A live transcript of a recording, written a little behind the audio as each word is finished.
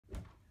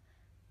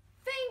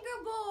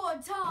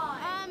fingerboard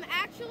time!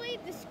 Actually,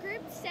 the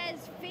script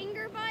says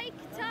finger bike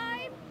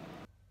time.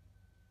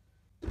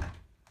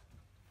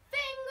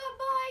 Finger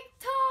bike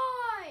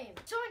time!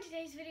 So in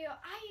today's video,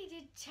 I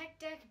did tech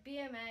deck,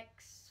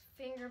 BMX,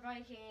 finger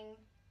biking,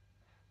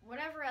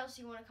 whatever else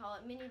you want to call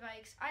it, mini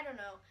bikes, I don't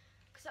know.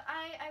 Because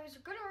I was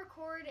going to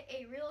record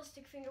a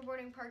realistic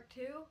fingerboarding part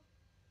 2,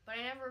 but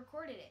I never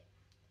recorded it.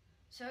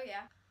 So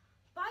yeah.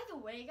 By the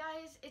way,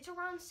 guys, it's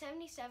around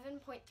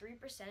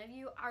 77.3% of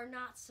you are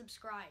not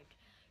subscribed.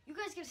 You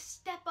guys gotta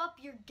step up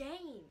your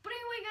game. But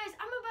anyway, guys,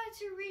 I'm about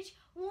to reach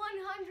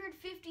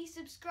 150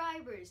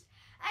 subscribers.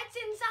 That's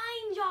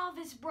insane,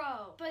 Jarvis,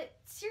 bro. But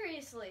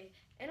seriously,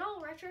 in all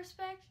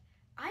retrospect,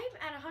 I'm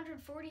at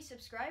 140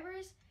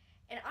 subscribers,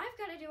 and I've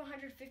got to do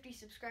 150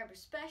 subscriber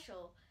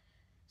special.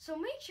 So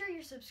make sure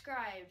you're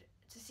subscribed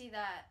to see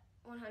that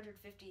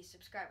 150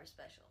 subscriber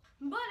special.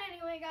 But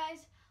anyway,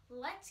 guys,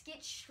 let's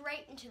get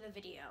straight into the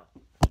video.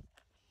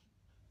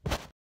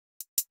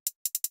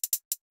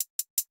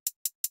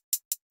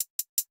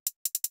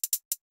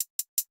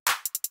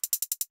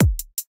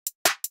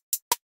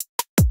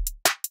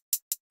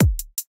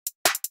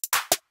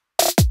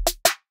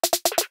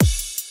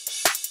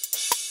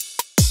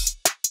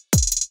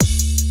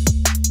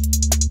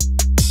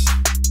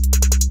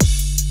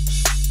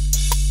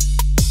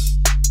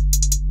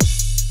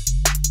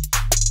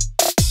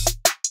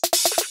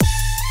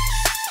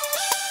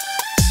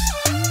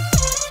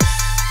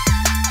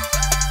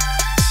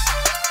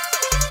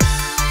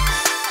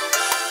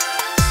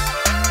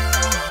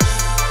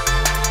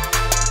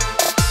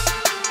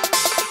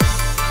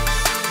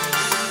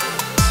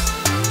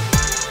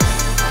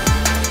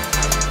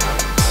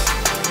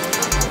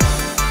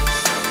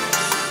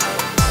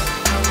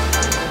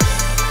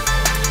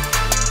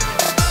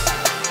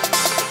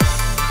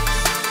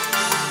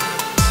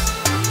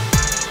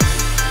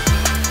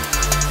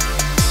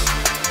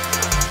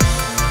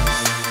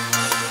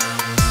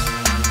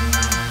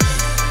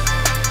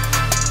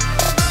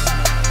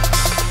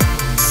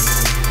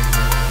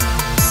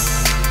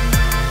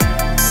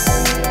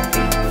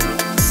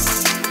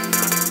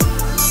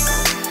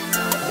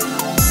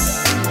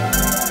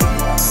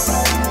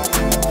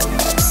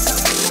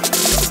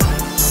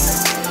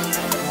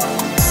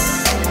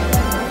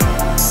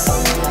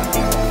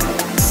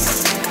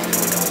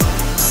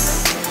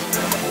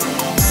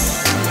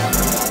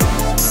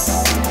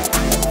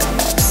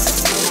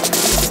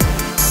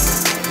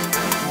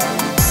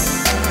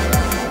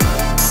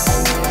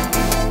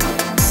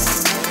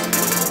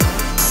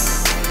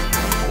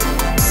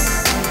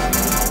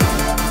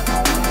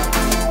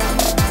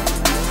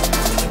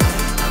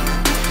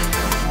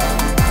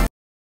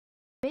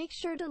 Make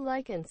sure to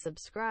like and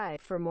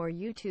subscribe for more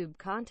YouTube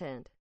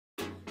content.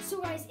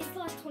 So guys, it's the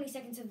last 20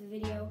 seconds of the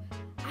video.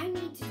 I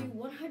need to do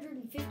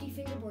 150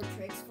 fingerboard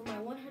tricks for my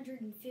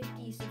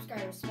 150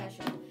 subscriber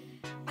special.